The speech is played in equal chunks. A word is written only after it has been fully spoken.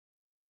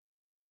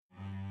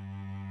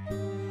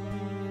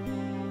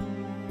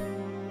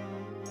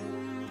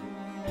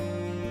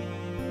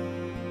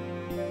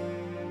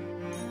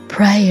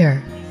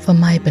Prayer for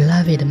my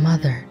beloved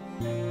mother.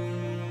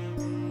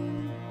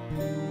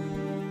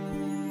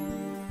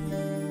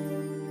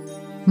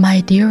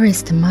 My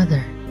dearest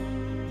mother,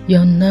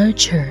 your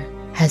nurture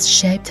has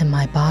shaped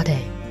my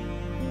body.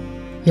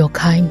 Your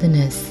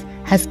kindness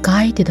has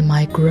guided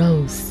my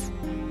growth.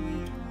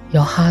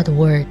 Your hard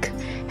work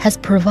has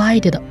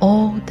provided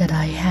all that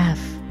I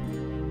have.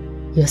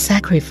 Your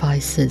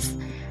sacrifices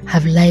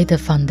have laid the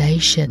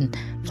foundation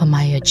for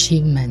my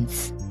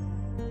achievements.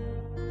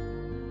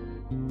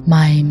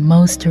 My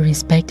most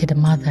respected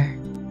mother,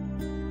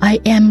 I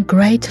am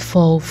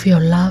grateful for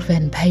your love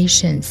and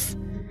patience,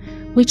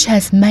 which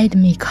has made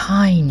me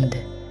kind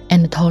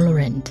and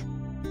tolerant,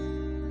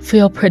 for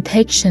your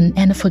protection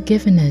and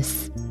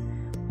forgiveness,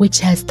 which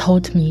has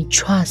taught me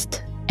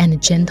trust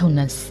and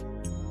gentleness,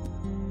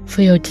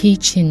 for your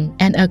teaching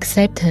and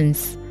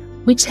acceptance,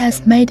 which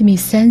has made me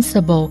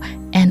sensible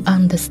and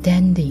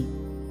understanding,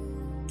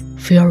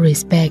 for your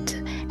respect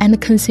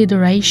and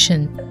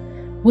consideration,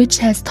 which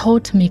has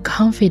taught me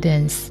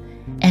confidence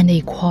and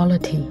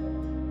equality,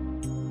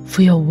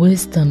 for your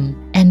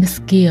wisdom and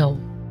skill,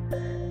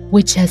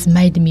 which has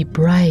made me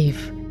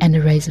brave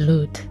and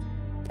resolute.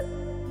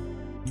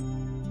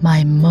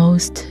 My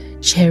most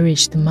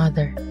cherished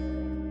mother,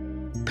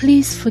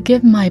 please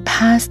forgive my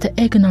past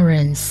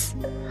ignorance,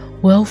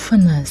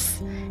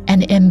 willfulness,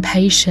 and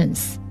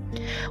impatience,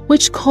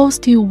 which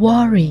caused you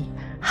worry,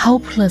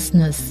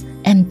 helplessness,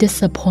 and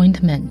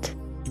disappointment.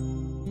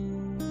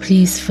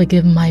 Please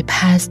forgive my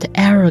past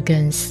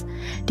arrogance,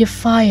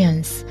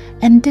 defiance,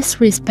 and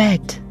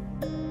disrespect,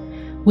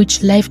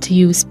 which left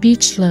you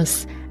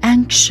speechless,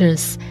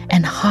 anxious,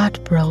 and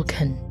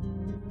heartbroken.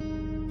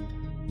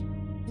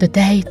 The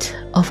debt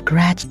of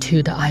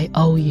gratitude I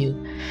owe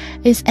you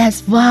is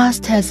as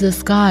vast as the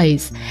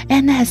skies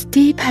and as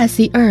deep as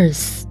the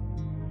earth.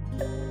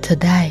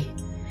 Today,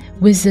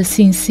 with a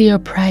sincere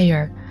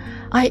prayer,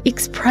 I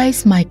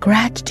express my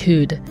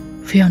gratitude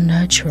for your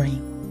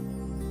nurturing.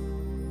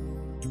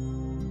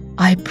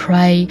 I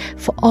pray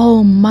for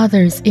all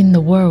mothers in the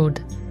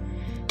world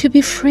to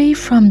be free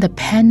from the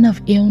pain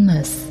of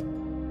illness,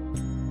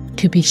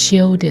 to be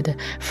shielded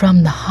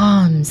from the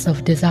harms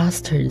of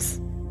disasters,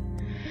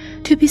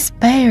 to be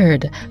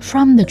spared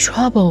from the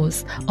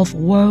troubles of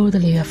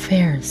worldly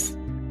affairs,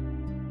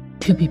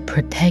 to be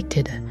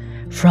protected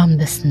from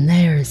the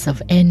snares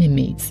of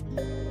enemies.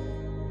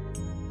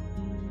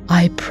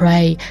 I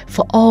pray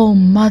for all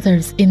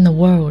mothers in the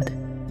world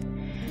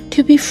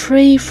to be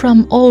free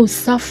from all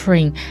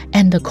suffering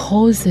and the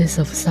causes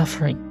of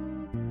suffering,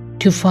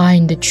 to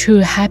find the true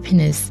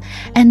happiness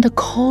and the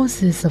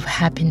causes of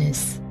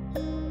happiness.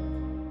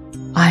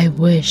 I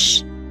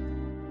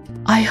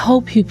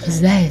hope you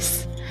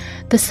possess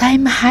the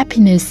same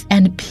happiness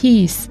and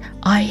peace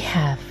I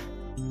have.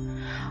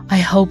 I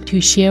hope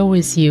to share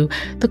with you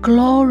the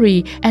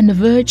glory and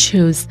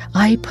virtues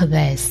I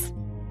possess.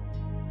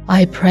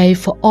 I pray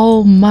for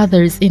all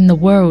mothers in the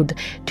world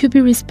to be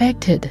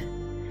respected,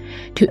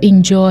 to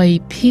enjoy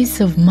peace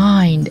of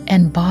mind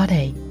and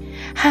body,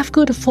 have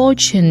good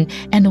fortune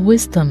and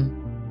wisdom,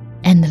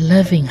 and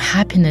live in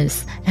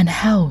happiness and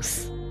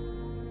health.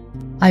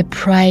 I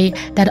pray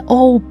that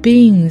all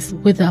beings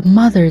with a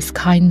mother's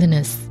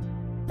kindness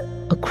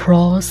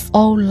across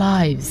all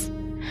lives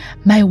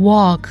may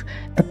walk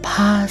the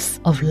path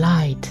of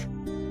light.